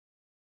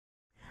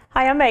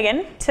Hi, I'm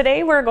Megan.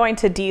 Today we're going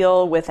to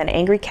deal with an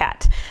angry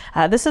cat.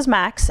 This is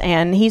Max,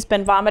 and he's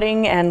been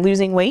vomiting and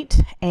losing weight,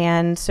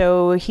 and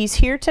so he's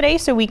here today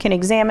so we can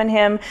examine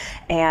him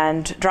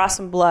and draw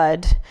some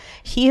blood.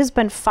 He has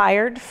been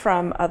fired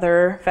from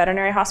other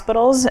veterinary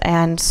hospitals,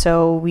 and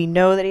so we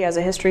know that he has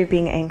a history of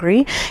being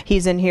angry.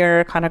 He's in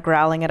here kind of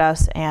growling at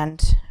us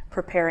and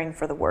preparing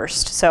for the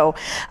worst. So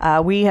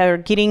we are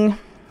getting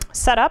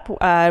set up.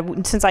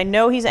 Since I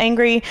know he's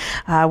angry,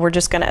 we're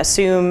just going to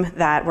assume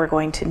that we're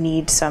going to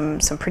need some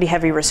pretty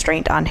heavy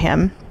restraint on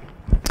him.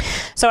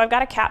 So I've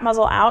got a cat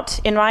muzzle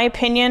out. In my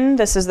opinion,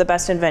 this is the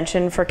best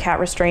invention for cat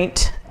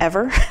restraint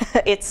ever.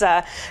 It's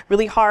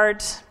really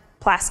hard,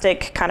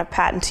 plastic, kind of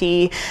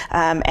patenty,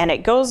 and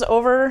it goes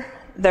over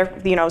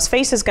his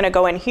face is going to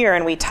go in here,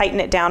 and we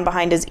tighten it down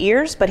behind his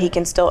ears, but he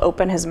can still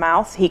open his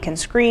mouth. He can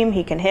scream,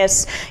 he can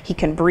hiss, he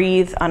can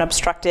breathe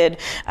unobstructed,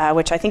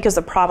 which I think is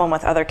the problem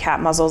with other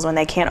cat muzzles. When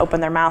they can't open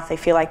their mouth, they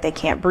feel like they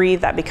can't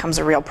breathe. That becomes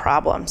a real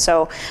problem.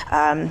 So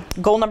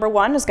goal number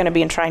one is going to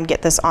be to try and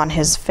get this on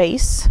his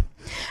face.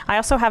 I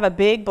also have a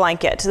big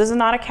blanket. This is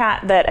not a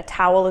cat that a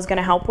towel is going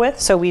to help with,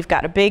 so we've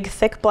got a big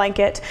thick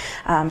blanket.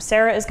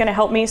 Sarah is going to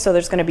help me, so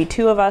there's going to be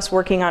two of us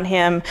working on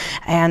him,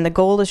 and the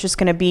goal is just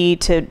going to be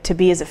to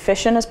be as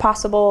efficient as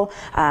possible.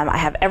 I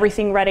have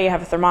everything ready. I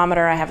have a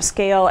thermometer, I have a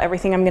scale,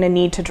 everything I'm going to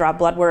need to draw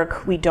blood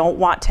work. We don't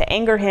want to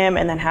anger him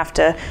and then have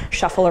to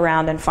shuffle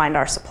around and find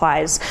our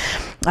supplies.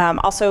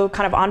 Also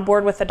kind of on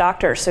board with the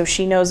doctor, so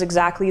she knows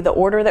exactly the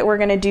order that we're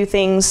going to do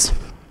things.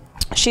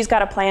 She's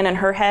got a plan in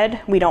her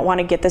head. We don't want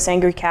to get this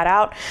angry cat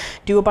out,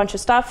 do a bunch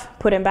of stuff,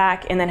 put him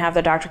back, and then have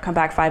the doctor come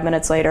back 5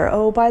 minutes later.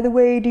 Oh, by the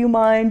way, do you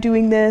mind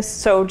doing this?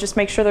 So just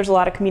make sure there's a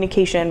lot of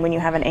communication when you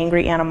have an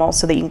angry animal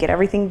so that you can get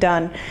everything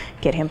done,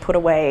 get him put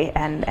away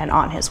and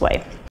on his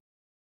way.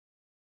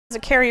 It's a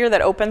carrier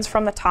that opens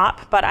from the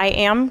top, but I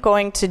am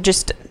going to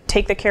just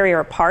take the carrier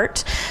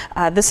apart.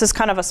 This is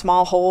kind of a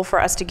small hole for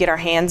us to get our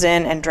hands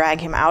in and drag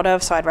him out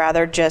of, so I'd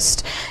rather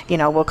just,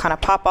 we'll kind of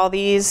pop all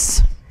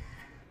these,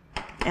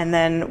 and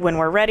then when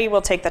we're ready,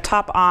 we'll take the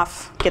top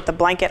off, get the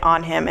blanket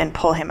on him, and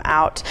pull him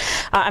out.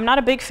 I'm not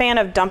a big fan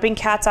of dumping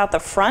cats out the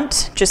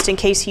front, just in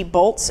case he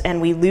bolts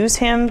and we lose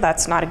him.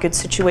 That's not a good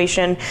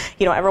situation.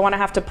 You don't ever want to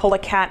have to pull a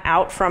cat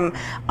out from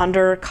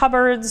under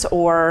cupboards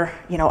or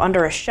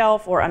under a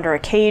shelf or under a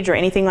cage or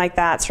anything like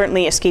that.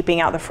 Certainly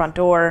escaping out the front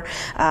door,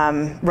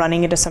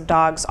 running into some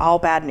dogs, all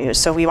bad news.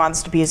 So we want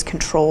this to be as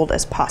controlled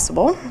as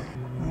possible.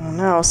 Oh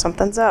no,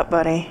 something's up,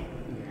 buddy.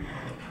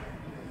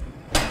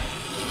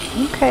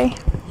 Okay.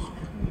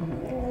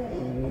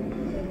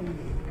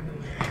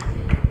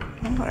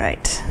 All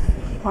right,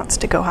 wants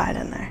to go hide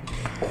in there.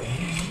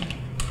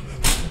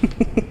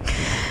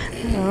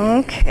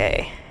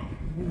 Okay.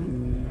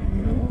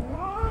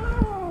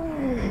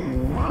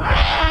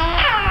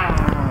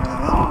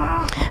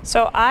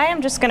 So I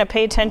am just going to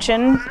pay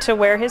attention to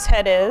where his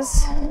head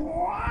is.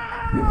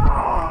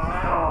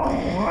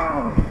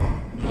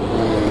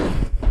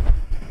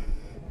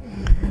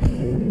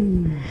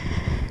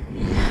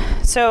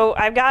 So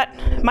I've got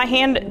my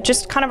hand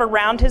just kind of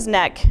around his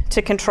neck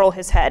to control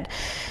his head.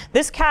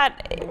 This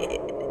cat,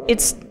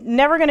 it's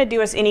never going to do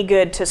us any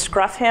good to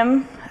scruff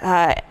him.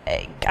 I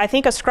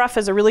think a scruff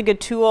is a really good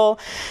tool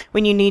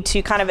when you need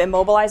to kind of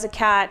immobilize a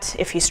cat,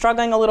 if he's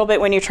struggling a little bit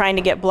when you're trying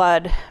to get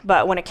blood.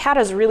 But when a cat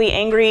is really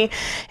angry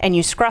and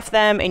you scruff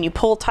them and you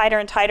pull tighter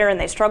and tighter and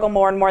they struggle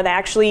more and more, they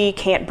actually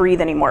can't breathe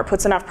anymore. It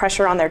puts enough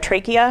pressure on their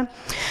trachea.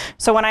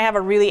 So when I have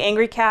a really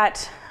angry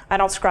cat, I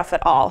don't scruff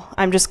at all.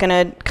 I'm just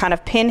gonna kind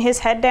of pin his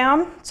head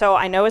down. So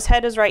I know his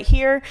head is right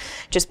here.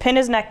 Just pin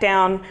his neck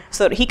down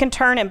so that he can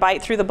turn and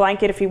bite through the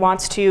blanket if he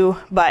wants to,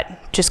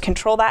 but just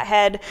control that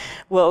head.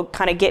 We'll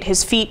kind of get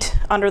his feet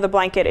under the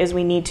blanket as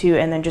we need to,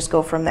 and then just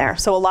go from there.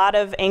 So a lot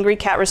of angry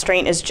cat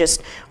restraint is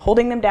just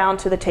holding them down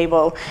to the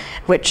table,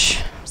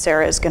 which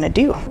Sarah is gonna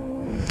do.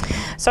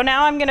 So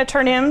now I'm gonna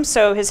turn him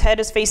so his head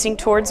is facing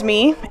towards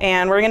me,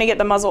 and we're gonna get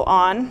the muzzle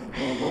on.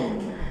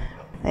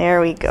 There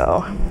we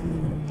go.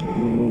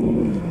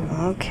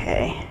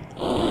 Okay.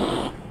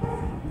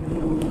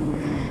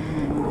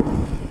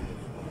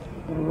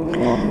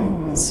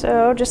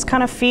 So just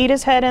kind of feed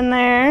his head in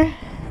there.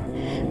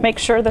 Make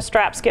sure the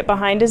straps get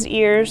behind his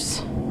ears.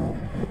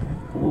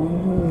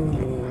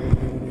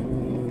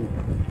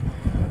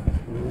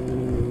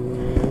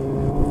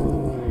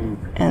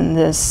 And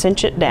just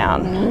cinch it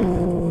down.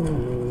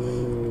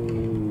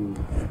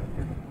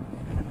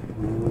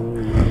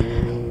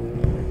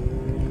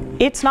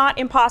 It's not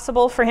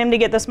impossible for him to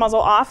get this muzzle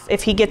off.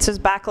 If he gets his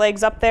back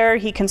legs up there,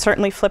 he can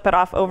certainly flip it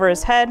off over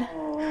his head.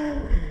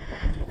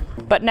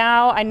 But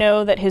now I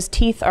know that his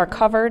teeth are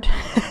covered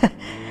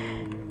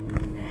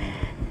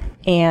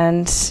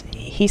and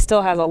he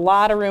still has a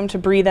lot of room to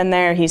breathe in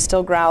there. He's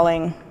still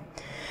growling.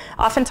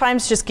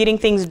 Oftentimes just getting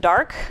things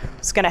dark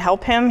is going to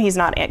help him. He's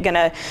not going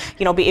to,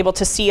 be able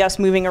to see us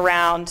moving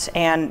around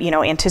and,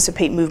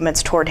 anticipate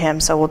movements toward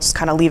him. So we'll just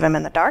kind of leave him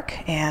in the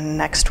dark, and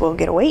next we'll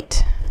get a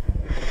weight.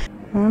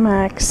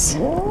 Max.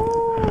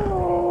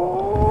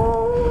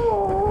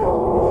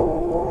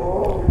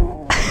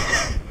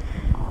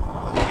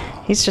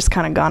 He's just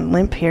kind of gone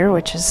limp here,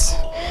 which is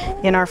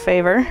in our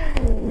favor.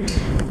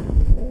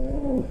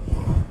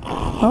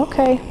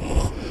 Okay.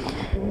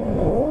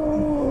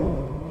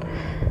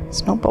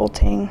 There's no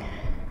bolting.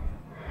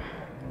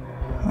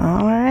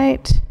 All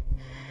right.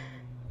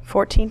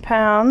 14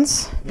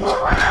 pounds.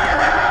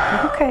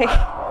 Okay.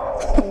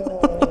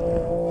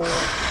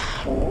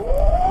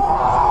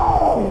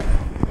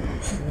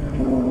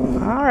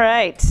 All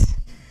right.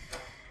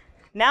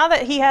 Now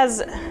that he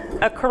has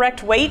a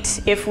correct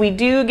weight, if we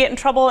do get in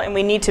trouble and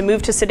we need to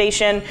move to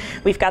sedation,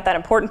 we've got that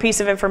important piece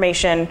of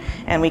information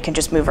and we can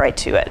just move right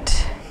to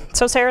it.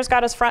 So Sarah's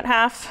got his front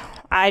half.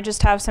 I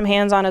just have some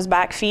hands on his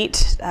back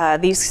feet.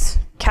 These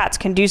cats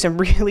can do some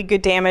really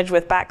good damage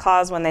with back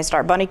claws when they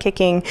start bunny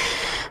kicking.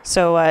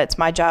 So it's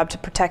my job to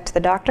protect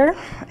the doctor,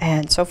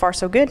 and so far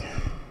so good.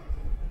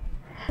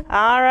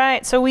 All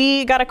right, so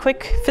we got a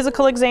quick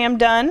physical exam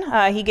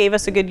done. He gave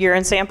us a good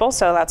urine sample,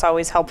 so that's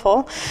always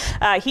helpful.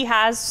 He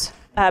has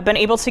been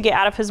able to get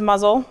out of his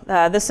muzzle.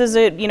 This is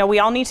we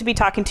all need to be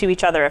talking to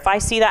each other. If I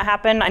see that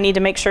happen, I need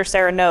to make sure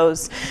Sarah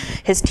knows.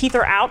 His teeth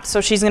are out,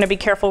 so she's gonna be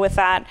careful with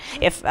that.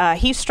 If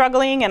he's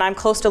struggling and I'm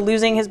close to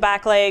losing his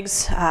back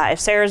legs, if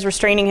Sarah's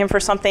restraining him for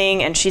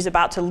something and she's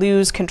about to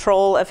lose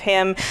control of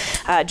him,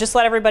 just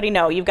let everybody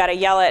know. You've gotta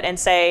yell it and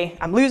say,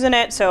 I'm losing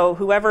it, so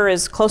whoever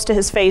is close to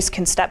his face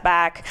can step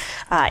back.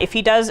 If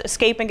he does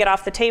escape and get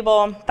off the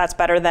table, that's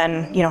better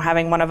than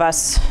having one of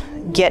us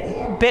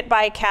get bit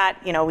by a cat.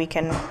 We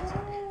can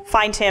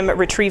find him,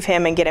 retrieve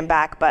him, and get him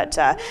back, but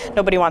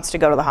nobody wants to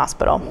go to the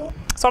hospital.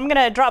 So I'm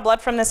gonna draw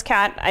blood from this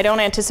cat. I don't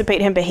anticipate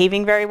him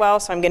behaving very well,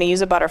 so I'm gonna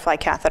use a butterfly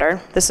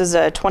catheter. This is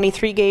a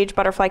 23 gauge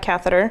butterfly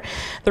catheter.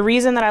 The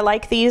reason that I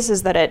like these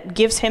is that it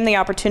gives him the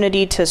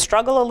opportunity to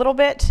struggle a little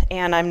bit,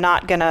 and I'm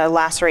not gonna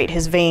lacerate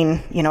his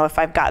vein. If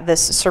I've got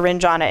this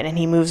syringe on it and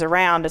he moves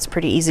around, it's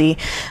pretty easy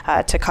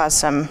to cause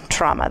some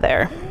trauma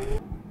there.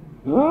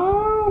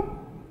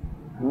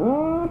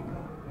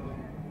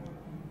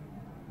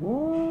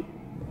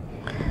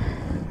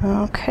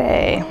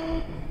 Okay.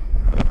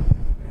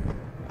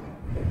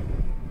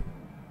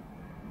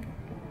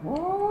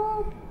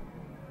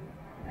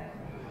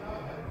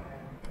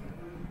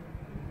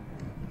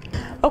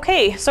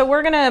 Okay, so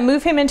we're gonna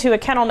move him into a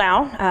kennel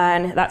now,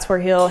 and that's where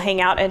he'll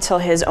hang out until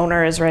his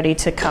owner is ready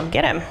to come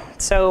get him.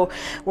 So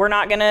we're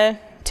not gonna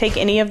take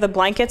any of the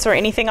blankets or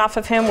anything off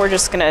of him. We're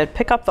just gonna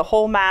pick up the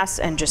whole mass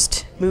and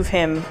just move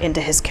him into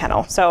his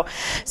kennel. So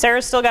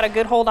Sarah's still got a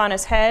good hold on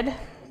his head,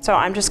 so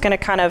I'm just gonna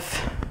kind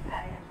of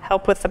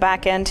help with the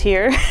back end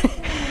here.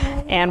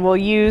 And we'll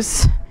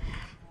use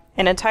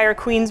an entire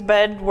queen's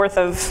bed worth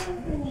of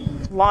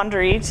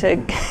laundry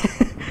to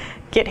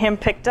get him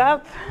picked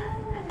up.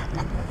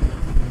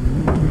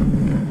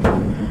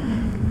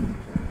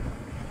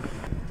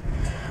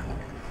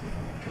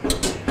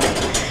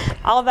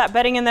 All of that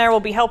bedding in there will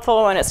be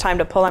helpful when it's time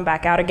to pull him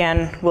back out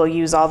again. We'll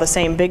use all the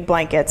same big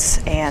blankets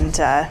and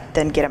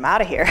then get him out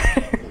of here.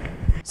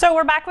 So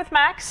we're back with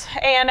Max,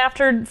 and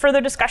after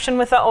further discussion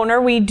with the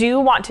owner, we do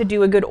want to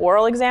do a good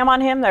oral exam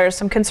on him. There's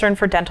some concern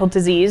for dental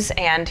disease,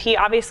 and he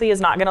obviously is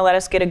not going to let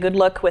us get a good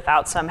look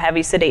without some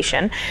heavy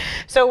sedation.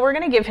 So we're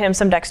going to give him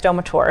some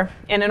dextomator,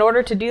 and in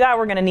order to do that,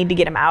 we're going to need to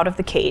get him out of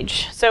the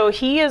cage. So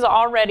he is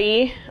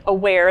already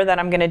aware that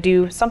I'm going to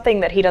do something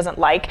that he doesn't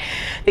like.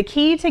 The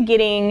key to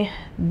getting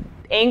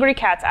angry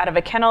cats out of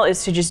a kennel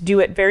is to just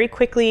do it very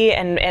quickly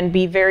and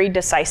be very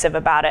decisive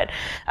about it.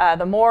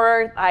 The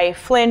more I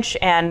flinch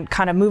and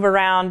kind of move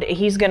around,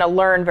 he's going to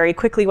learn very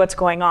quickly what's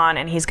going on,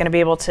 and he's going to be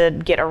able to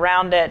get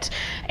around it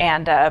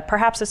and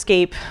perhaps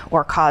escape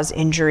or cause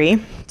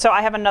injury. So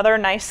I have another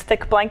nice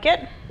thick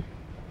blanket.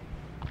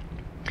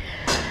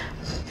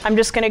 I'm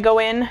just going to go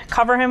in,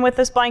 cover him with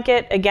this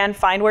blanket, again,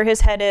 find where his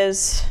head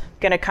is,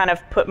 going to kind of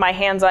put my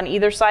hands on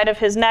either side of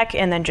his neck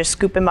and then just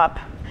scoop him up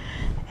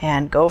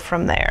and go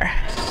from there.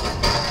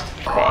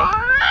 Okay.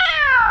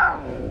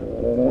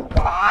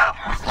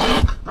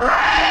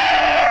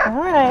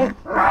 All right.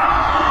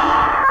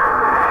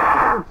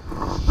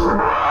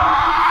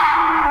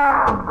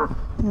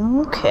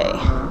 Okay.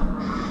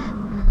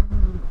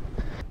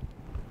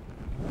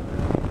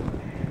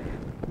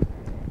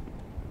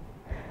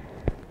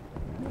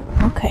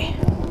 Okay.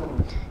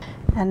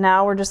 And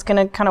now we're just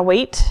gonna kind of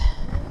wait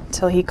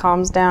until he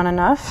calms down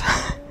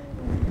enough.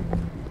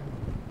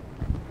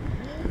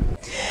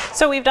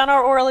 So we've done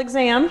our oral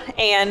exam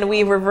and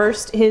we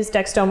reversed his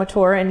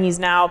dextomator, and he's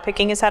now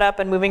picking his head up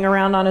and moving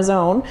around on his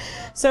own.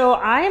 So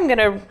I am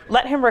gonna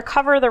let him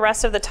recover the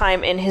rest of the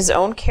time in his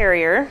own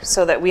carrier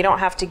so that we don't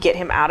have to get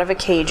him out of a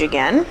cage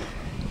again.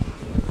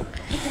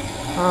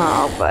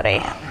 Oh,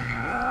 buddy.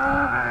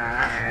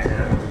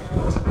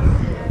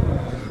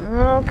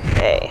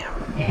 Okay.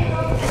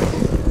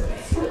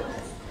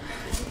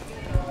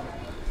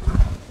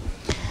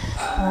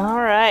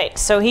 All right,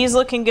 so he's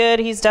looking good.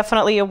 He's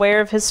definitely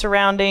aware of his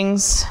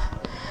surroundings.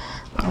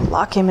 I'll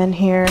lock him in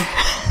here.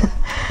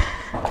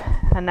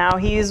 And now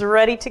he's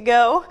ready to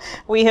go.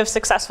 We have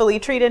successfully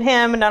treated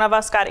him. None of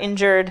us got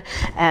injured,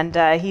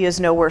 and he is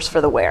no worse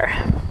for the wear.